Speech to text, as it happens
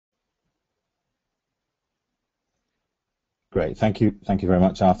Great. Thank you very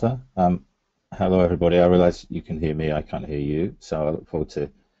much, Arthur. Hello, everybody. I realize you can hear me. I can't hear you, so I look forward to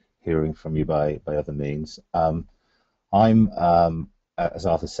hearing from you by other means. As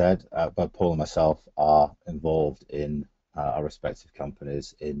Arthur said, both Paul and myself are involved in our respective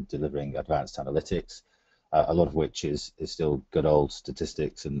companies in delivering advanced analytics, a lot of which is still good old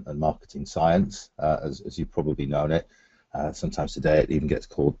statistics and marketing science, as you've probably known it. Sometimes today it even gets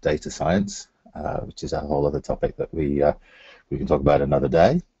called data science, which is a whole other topic that we can talk about another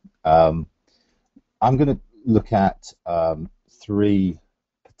day. I'm going to look at three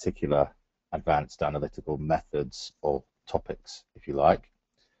particular advanced analytical methods or topics, if you like.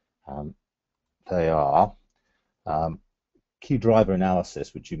 They are key driver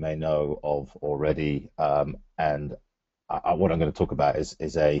analysis, which you may know of already, and what I'm going to talk about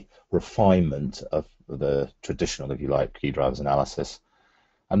is a refinement of the traditional, if you like, key drivers analysis.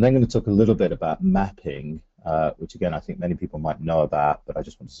 I'm then going to talk a little bit about mapping, which again I think many people might know about, but I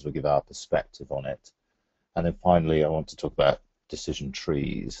just want to sort of give our perspective on it. And then finally I want to talk about decision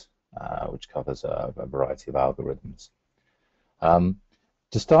trees, which covers a variety of algorithms.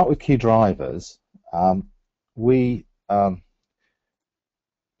 To start with key drivers, I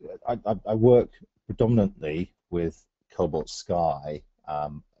work predominantly with Cobalt Sky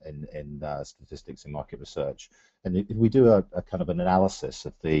in statistics and market research, and if we do a kind of an analysis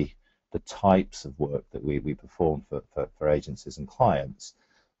of the types of work that we perform for agencies and clients,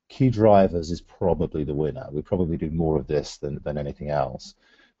 key drivers is probably the winner. We probably do more of this than anything else.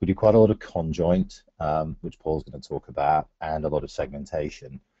 We do quite a lot of conjoint, which Paul's going to talk about, and a lot of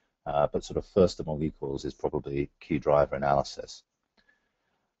segmentation, but sort of first among equals is probably key driver analysis.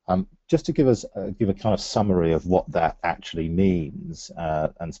 Just to give a kind of summary of what that actually means,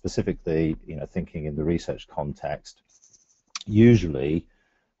 and specifically, thinking in the research context, usually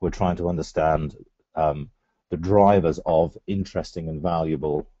we're trying to understand the drivers of interesting and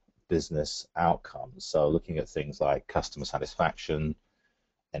valuable business outcomes. So looking at things like customer satisfaction,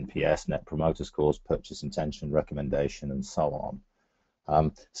 NPS, Net Promoter Scores, purchase intention, recommendation, and so on.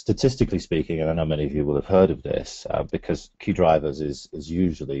 Statistically speaking, and I know many of you will have heard of this, because key drivers is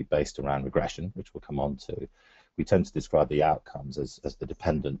usually based around regression, which we'll come on to, we tend to describe the outcomes as the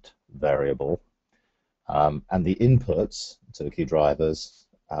dependent variable. And the inputs to the key drivers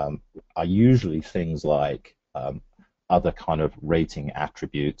are usually things like other kind of rating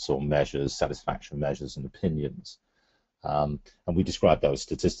attributes or measures, satisfaction measures and opinions. And we describe those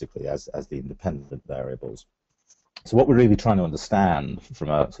statistically as the independent variables. So what we're really trying to understand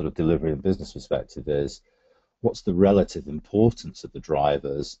from a sort of delivery and business perspective is what's the relative importance of the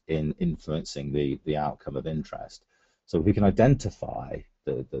drivers in influencing the outcome of interest. So if we can identify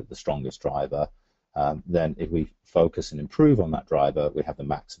the strongest driver, then if we focus and improve on that driver, we have the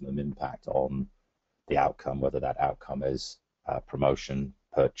maximum impact on the outcome, whether that outcome is promotion,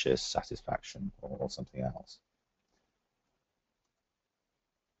 purchase, satisfaction, or something else.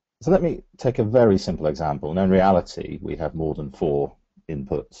 So let me take a very simple example. And in reality, we have more than 4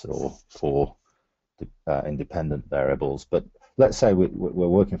 inputs or 4 independent variables. But let's say we're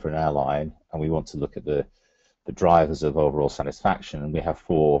working for an airline and we want to look at the drivers of overall satisfaction, and we have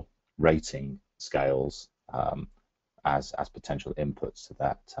 4 rating scales as potential inputs to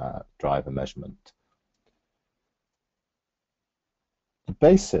that driver measurement. The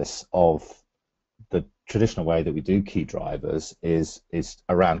basis of the traditional way that we do key drivers is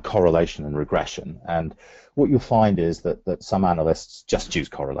around correlation and regression, and what you'll find is that some analysts just use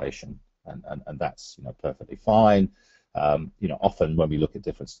correlation, and that's perfectly fine. Often when we look at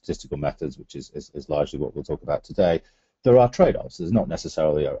different statistical methods, which is largely what we'll talk about today, there are trade-offs. There's not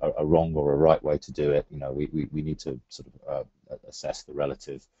necessarily a wrong or a right way to do it. We need to sort of assess the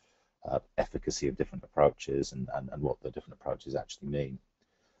relative efficacy of different approaches and what the different approaches actually mean.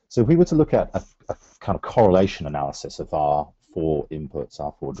 So if we were to look at a kind of correlation analysis of our 4 inputs,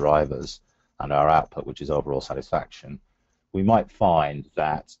 our 4 drivers, and our output, which is overall satisfaction, we might find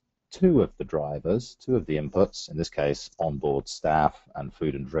that 2 of the drivers, 2 of the inputs, in this case onboard staff and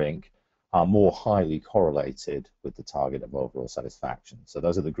food and drink, are more highly correlated with the target of overall satisfaction. So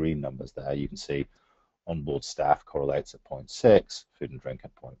those are the green numbers there. You can see onboard staff correlates at 0.6, food and drink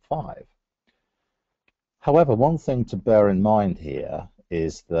at 0.5. However, one thing to bear in mind here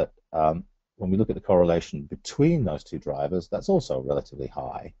is that when we look at the correlation between those 2 drivers, that's also relatively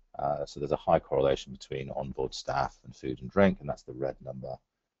high. So there's a high correlation between onboard staff and food and drink, and that's the red number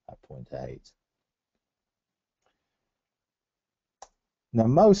at 0.8. Now,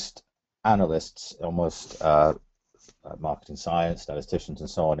 most analysts, almost marketing science, statisticians, and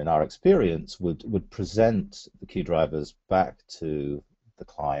so on, in our experience, would present the key drivers back to the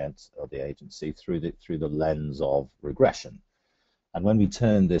client or the agency through the lens of regression. And when we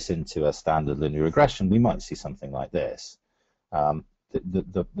turn this into a standard linear regression, we might see something like this.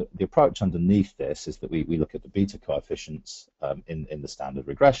 The approach underneath this is that we look at the beta coefficients in the standard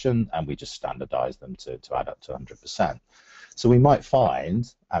regression, and we just standardize them to add up to 100%. So we might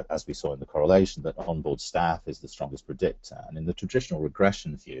find, as we saw in the correlation, that onboard staff is the strongest predictor. And in the traditional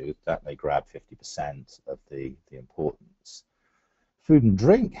regression view, that may grab 50% of the importance. Food and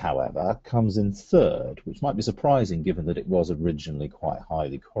drink, however, comes in third, which might be surprising given that it was originally quite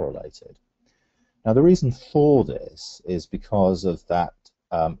highly correlated. Now, the reason for this is because of that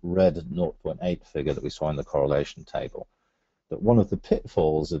red 0.8 figure that we saw in the correlation table. That one of the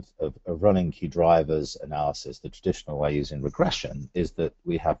pitfalls of running key drivers analysis, the traditional way using regression, is that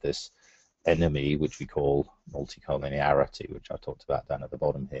we have this enemy, which we call multicollinearity, which I talked about down at the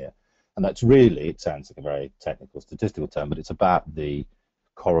bottom here. And that's really, it sounds like a very technical statistical term, but it's about the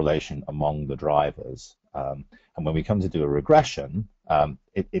correlation among the drivers. And when we come to do a regression,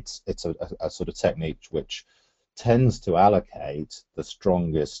 it's a sort of technique which tends to allocate the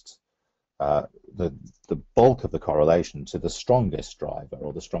strongest, the bulk of the correlation to the strongest driver,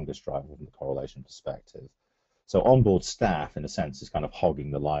 or the strongest driver from the correlation perspective. So onboard staff, in a sense, is kind of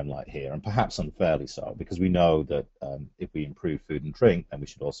hogging the limelight here, and perhaps unfairly so, because we know that if we improve food and drink, then we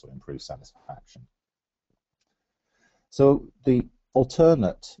should also improve satisfaction. So the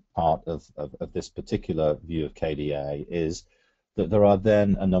alternate part of this particular view of KDA is that there are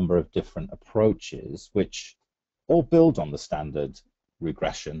then a number of different approaches which all build on the standard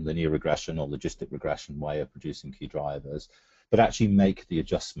regression, linear regression or logistic regression way of producing key drivers, but actually make the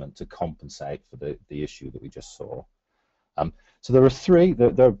adjustment to compensate for the issue that we just saw. So there are three,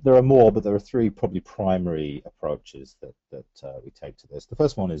 there are more, but there are three probably primary approaches that we take to this. The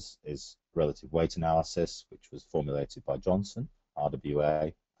first one is relative weight analysis, which was formulated by Johnson,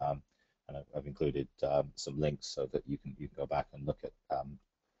 RWA, and I've included some links so that you can go back and look at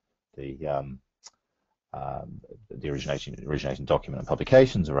the origination document and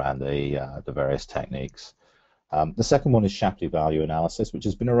publications around the various techniques. The second one is Shapley value analysis, which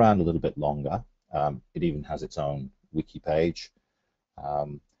has been around a little bit longer. It even has its own wiki page.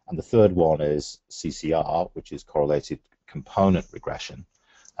 And the third one is CCR, which is correlated component regression,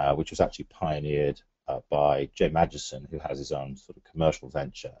 which was actually pioneered by Jay Magidson, who has his own sort of commercial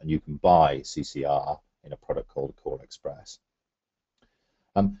venture. And you can buy CCR in a product called Core Express.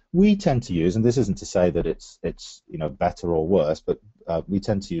 We tend to use, and this isn't to say that it's better or worse, but we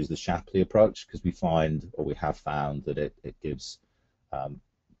tend to use the Shapley approach because we find, or we have found, that it gives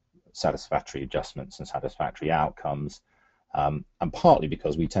satisfactory adjustments and satisfactory outcomes, and partly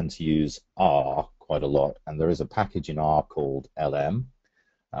because we tend to use R quite a lot, and there is a package in R called LM,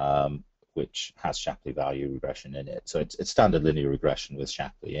 which has Shapley value regression in it. So it's standard linear regression with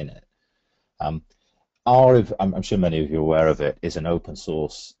Shapley in it. R, I'm sure many of you are aware of it, is an open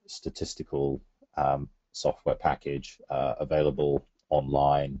source statistical software package available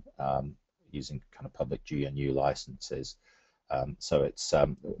online using kind of public GNU licenses. So it's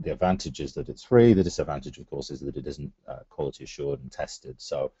the advantage is that it's free. The disadvantage, of course, is that it isn't quality assured and tested.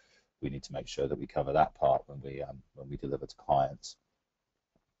 So we need to make sure that we cover that part when we deliver to clients.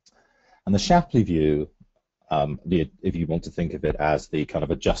 And the Shapley view, if you want to think of it as the kind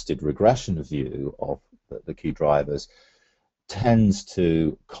of adjusted regression view of the key drivers, tends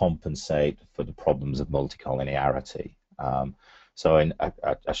to compensate for the problems of multicollinearity. So in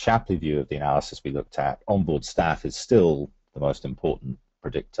a Shapley view of the analysis we looked at, onboard staff is still the most important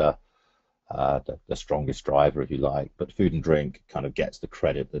predictor, the strongest driver, if you like, but food and drink kind of gets the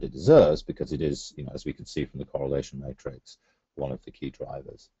credit that it deserves because it is, as we can see from the correlation matrix, one of the key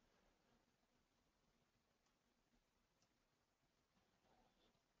drivers.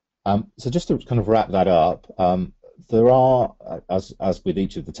 So just to kind of wrap that up, there are, as with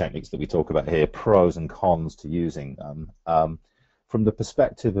each of the techniques that we talk about here, pros and cons to using them. From the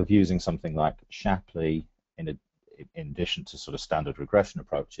perspective of using something like Shapley in addition to sort of standard regression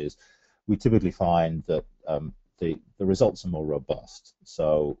approaches, we typically find that the results are more robust.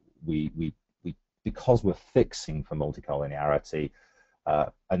 So because we're fixing for multicollinearity,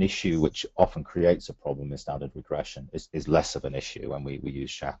 an issue which often creates a problem in standard regression is less of an issue when we use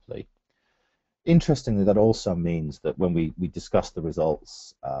Shapley. Interestingly, that also means that when we discuss the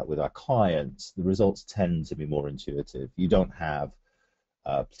results with our clients, the results tend to be more intuitive. You don't have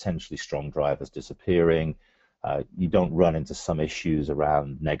potentially strong drivers disappearing. You don't run into some issues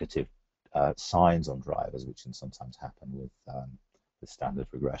around negative signs on drivers, which can sometimes happen with standard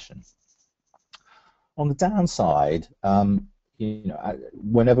regression. On the downside,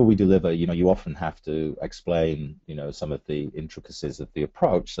 whenever we deliver, you often have to explain, some of the intricacies of the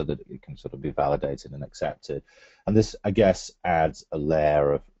approach so that it can sort of be validated and accepted. And this, I guess, adds a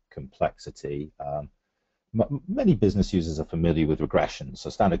layer of complexity. Many business users are familiar with regression, so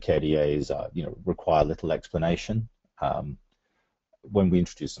standard KDAs, require little explanation. When we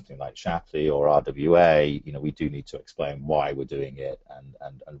introduce something like Shapley or RWA, we do need to explain why we're doing it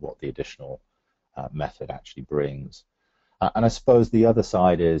and what the additional method actually brings. And I suppose the other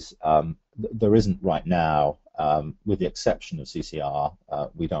side is there isn't right now, with the exception of CCR,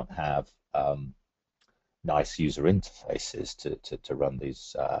 we don't have nice user interfaces to run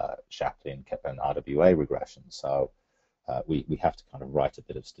these Shapley and RWA regressions. So we have to kind of write a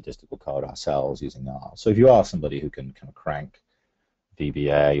bit of statistical code ourselves using R. So if you are somebody who can kind of crank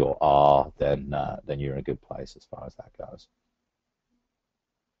VBA or R, then you're in a good place as far as that goes.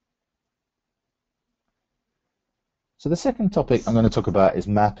 So the second topic I'm going to talk about is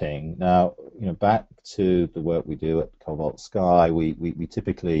mapping. Now, back to the work we do at Cobalt Sky, we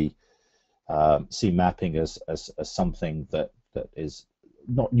typically see mapping as something that is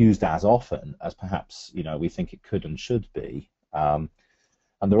not used as often as perhaps we think it could and should be. And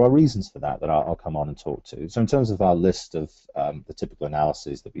there are reasons for that I'll come on and talk to. So in terms of our list of the typical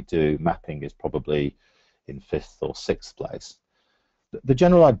analyses that we do, mapping is probably in 5th or 6th place. The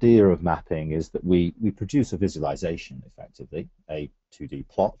general idea of mapping is that we produce a visualization, effectively, a 2D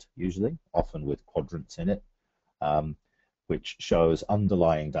plot, usually, often with quadrants in it, which shows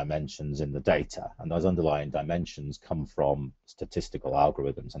underlying dimensions in the data. And those underlying dimensions come from statistical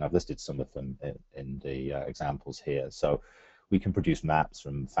algorithms, and I've listed some of them in the examples here. So we can produce maps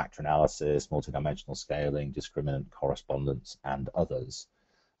from factor analysis, multidimensional scaling, discriminant correspondence, and others.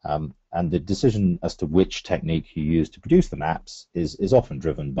 And the decision as to which technique you use to produce the maps is often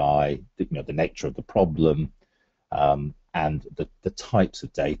driven by the nature of the problem and the types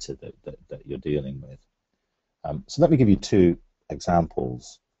of data that you're dealing with. So let me give you 2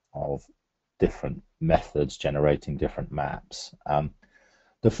 examples of different methods generating different maps.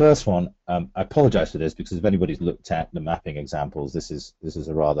 The first one, I apologize for this because if anybody's looked at the mapping examples, this is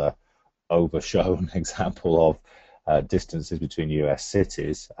a rather overshown example of distances between US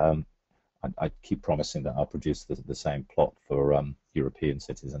cities. I keep promising that I'll produce the same plot for European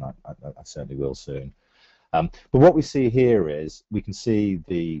cities, and I certainly will soon. But what we see here is we can see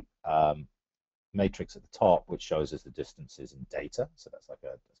the matrix at the top, which shows us the distances in data. So that's got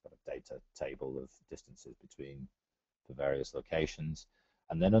a data table of distances between the various locations.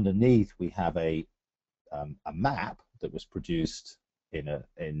 And then underneath we have a map that was produced in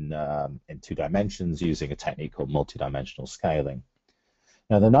 2 dimensions using a technique called multidimensional scaling.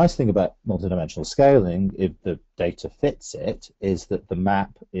 Now the nice thing about multidimensional scaling, if the data fits it, is that the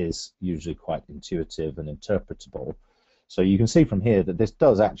map is usually quite intuitive and interpretable. So you can see from here that this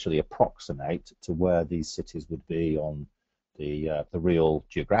does actually approximate to where these cities would be on the real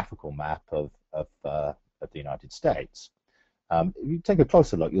geographical map of the United States. If you take a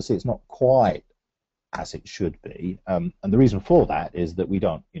closer look, you'll see it's not quite as it should be, and the reason for that is that we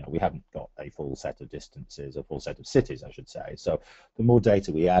haven't got a full set of distances, a full set of cities, I should say. So the more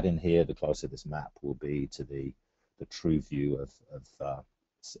data we add in here, the closer this map will be to the true view of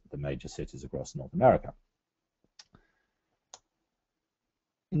the major cities across North America.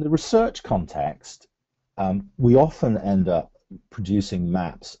 In the research context, we often end up producing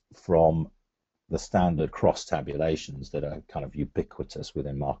maps from the standard cross tabulations that are kind of ubiquitous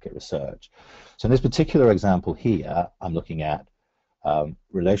within market research. So in this particular example here, I'm looking at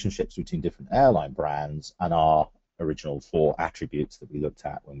relationships between different airline brands and our original 4 attributes that we looked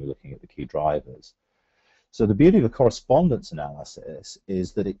at when we're looking at the key drivers. So the beauty of a correspondence analysis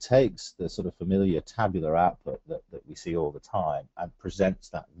is that it takes the sort of familiar tabular output that we see all the time and presents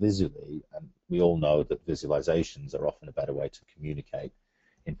that visually, and we all know that visualizations are often a better way to communicate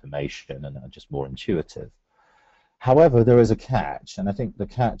information and are just more intuitive. However, there is a catch, and I think the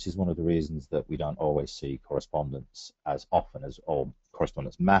catch is one of the reasons that we don't always see correspondence as often as, or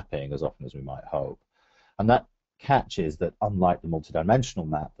correspondence mapping as often as we might hope. And that catch is that unlike the multidimensional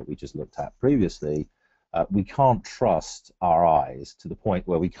map that we just looked at previously, we can't trust our eyes to the point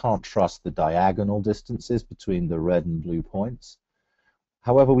where we can't trust the diagonal distances between the red and blue points.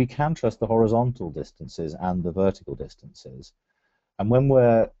 However, we can trust the horizontal distances and the vertical distances. And when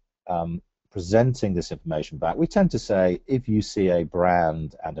we're presenting this information back, we tend to say, if you see a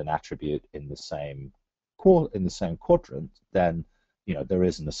brand and an attribute in the same quadrant, then there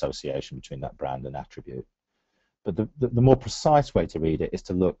is an association between that brand and attribute. But the more precise way to read it is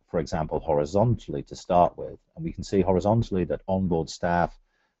to look, for example, horizontally to start with, and we can see horizontally that onboard staff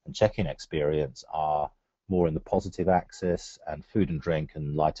and check-in experience are more in the positive axis, and food and drink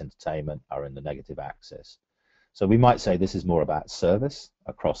and light entertainment are in the negative axis. So we might say this is more about service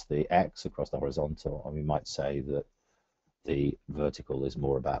across the X, across the horizontal, and we might say that the vertical is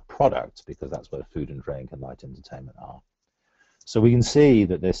more about product, because that's where food and drink and light entertainment are. So we can see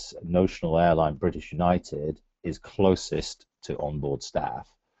that this notional airline, British United, is closest to onboard staff.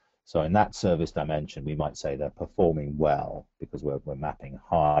 So in that service dimension, we might say they're performing well, because we're mapping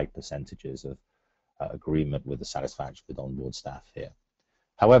high percentages of agreement with the satisfaction with onboard staff here.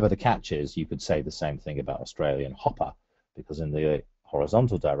 However, the catch is you could say the same thing about Australian Hopper, because in the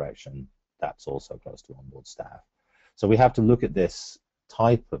horizontal direction, that's also close to onboard staff. So we have to look at this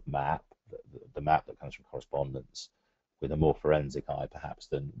type of map, the map that comes from correspondence, with a more forensic eye perhaps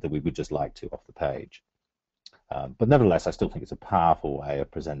than we would just like to off the page. But nevertheless, I still think it's a powerful way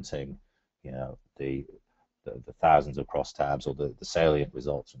of presenting, you know, the thousands of crosstabs, or the salient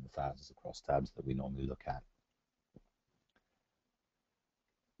results from the thousands of crosstabs that we normally look at.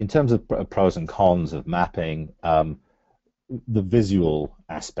 In terms of pros and cons of mapping, the visual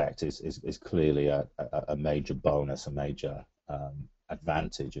aspect is clearly a major bonus, a major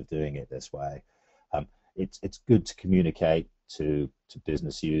advantage of doing it this way. It's good to communicate to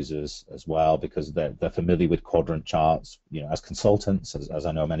business users as well, because they're familiar with quadrant charts. You know, as consultants, as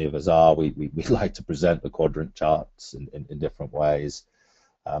I know many of us are, we like to present the quadrant charts in different ways.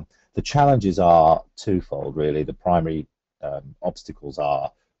 The challenges are twofold, really. The primary obstacles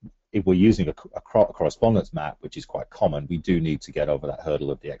are, if we're using a correspondence map, which is quite common, we do need to get over that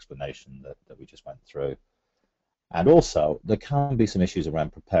hurdle of the explanation that we just went through. And also, there can be some issues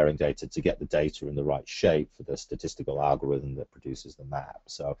around preparing data to get the data in the right shape for the statistical algorithm that produces the map.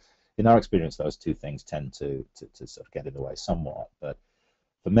 So in our experience, those two things tend to sort of get in the way somewhat. But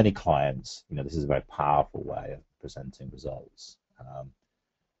for many clients, you know, this is a very powerful way of presenting results.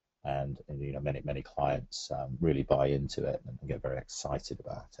 And you know, many clients really buy into it and get very excited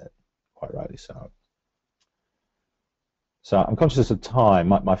about it, quite rightly so. So I'm conscious of time.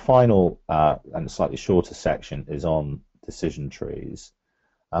 My final and slightly shorter section is on decision trees.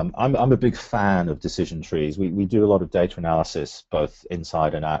 I'm a big fan of decision trees. We do a lot of data analysis, both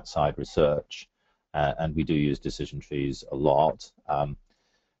inside and outside research, and we do use decision trees a lot.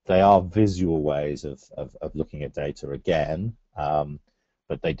 They are visual ways of looking at data again,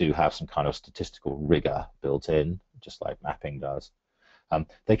 but they do have some kind of statistical rigor built in, just like mapping does.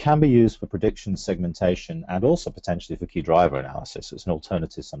 They can be used for prediction, segmentation, and also potentially for key driver analysis. It's an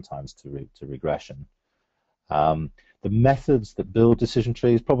alternative sometimes to regression. The methods that build decision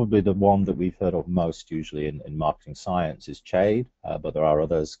trees, probably the one that we've heard of most usually in marketing science, is CHAID, but there are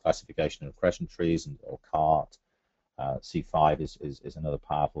others, classification of regression trees or CART. C5 is another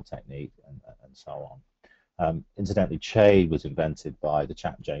powerful technique, and so on. Incidentally, CHAID was invented by the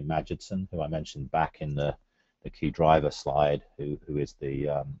chap Jay Magidson, who I mentioned back in the key driver slide, who is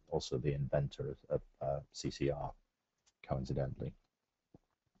also the inventor of CCR, coincidentally.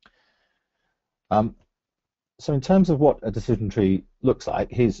 So in terms of what a decision tree looks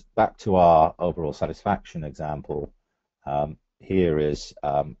like, here's back to our overall satisfaction example. Here is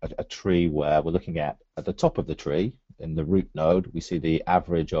a tree where we're looking at the top of the tree, in the root node, we see the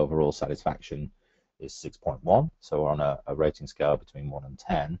average overall satisfaction is 6.1, so we're on a rating scale between 1 and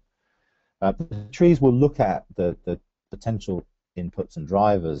 10. The trees will look at the potential inputs and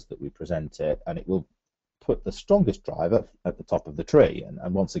drivers that we present it, and it will put the strongest driver at the top of the tree.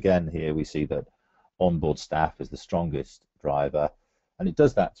 And once again, here we see that onboard staff is the strongest driver, and it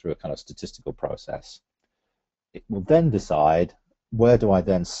does that through a kind of statistical process. It will then decide, where do I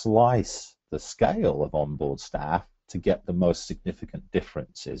then slice the scale of onboard staff to get the most significant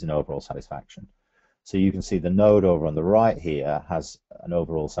differences in overall satisfaction. So you can see the node over on the right here has an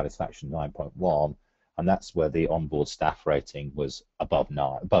overall satisfaction 9.1, and that's where the onboard staff rating was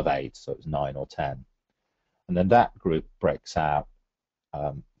above 8, so it was 9 or 10. And then that group breaks out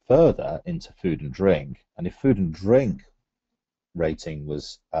further into food and drink, and if food and drink rating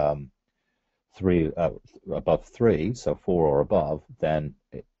was above 3, so 4 or above, then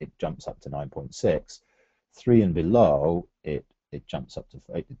it jumps up to 9.6. 3 and below, it jumps up to,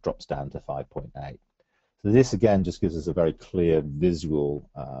 it drops down to 5.8. So this again just gives us a very clear visual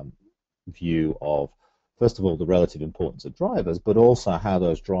view of, first of all, the relative importance of drivers, but also how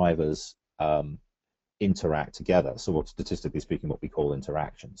those drivers interact together. So what, statistically speaking, what we call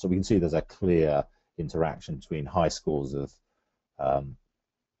interaction. So we can see there's a clear interaction between high scores of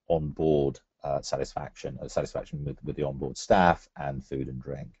onboard satisfaction with the onboard staff and food and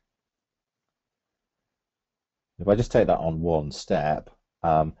drink. If I just take that on one step,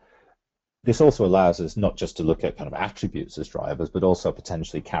 this also allows us not just to look at kind of attributes as drivers, but also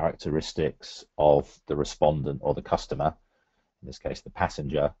potentially characteristics of the respondent or the customer, in this case the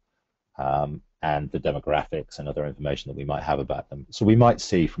passenger, and the demographics and other information that we might have about them. So we might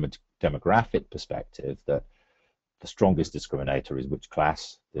see from a demographic perspective that the strongest discriminator is which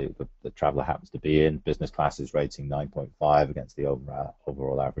class the traveler happens to be in. Business class is rating 9.5 against the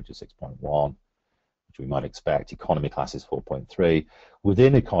overall average of 6.1, which we might expect. Economy class is 4.3.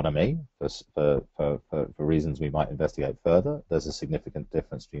 Within economy, for reasons we might investigate further, there's a significant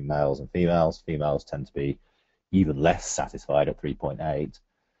difference between males and females. Females tend to be even less satisfied at 3.8.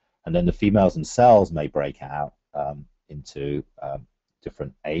 And then the females themselves may break out into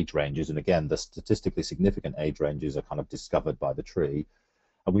different age ranges. And again, the statistically significant age ranges are kind of discovered by the tree.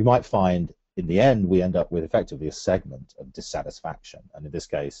 And we might find, in the end, we end up with effectively a segment of dissatisfaction. And in this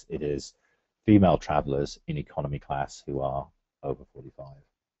case, it is female travelers in economy class who are over 45.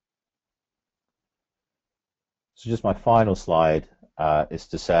 So just my final slide is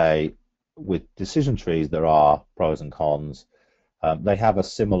to say, with decision trees, there are pros and cons. They have a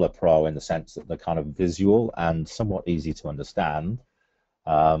similar pro in the sense that they're kind of visual and somewhat easy to understand.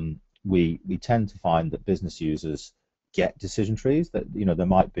 We tend to find that business users get decision trees, that there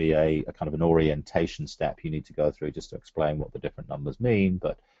might be a kind of an orientation step you need to go through just to explain what the different numbers mean,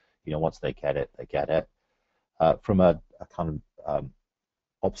 but once they get it, they get it. From a kind of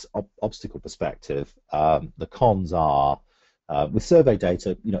obstacle perspective, the cons are with survey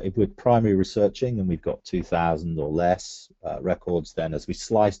data, if we're primary researching and we've got 2,000 or less records, then as we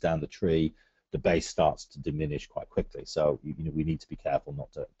slice down the tree, the base starts to diminish quite quickly. So we need to be careful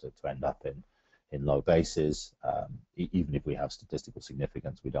not to end up in low bases. Even if we have statistical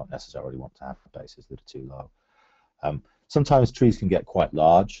significance, we don't necessarily want to have bases that are too low. Sometimes trees can get quite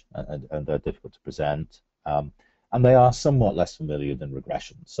large and they're difficult to present. And they are somewhat less familiar than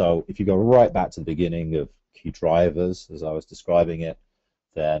regression. So if you go right back to the beginning of key drivers, as I was describing it,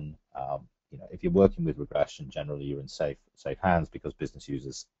 then if you're working with regression, generally you're in safe hands because business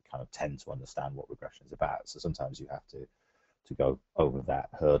users kind of tend to understand what regression is about. So sometimes you have to go over that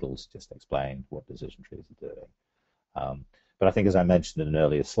hurdle to just explain what decision trees are doing. But I think, as I mentioned in an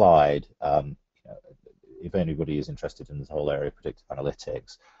earlier slide, if anybody is interested in this whole area of predictive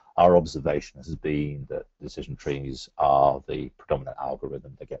analytics, our observation has been that decision trees are the predominant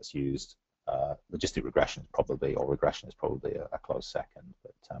algorithm that gets used. Logistic regression is probably, or regression is probably a close second,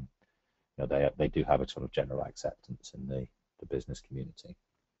 but they do have a sort of general acceptance in the business community.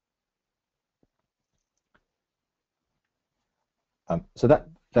 So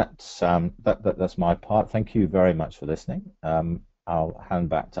that's my part. Thank you very much for listening. I'll hand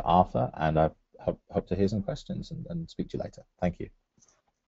back to Arthur, and I hope to hear some questions and speak to you later. Thank you.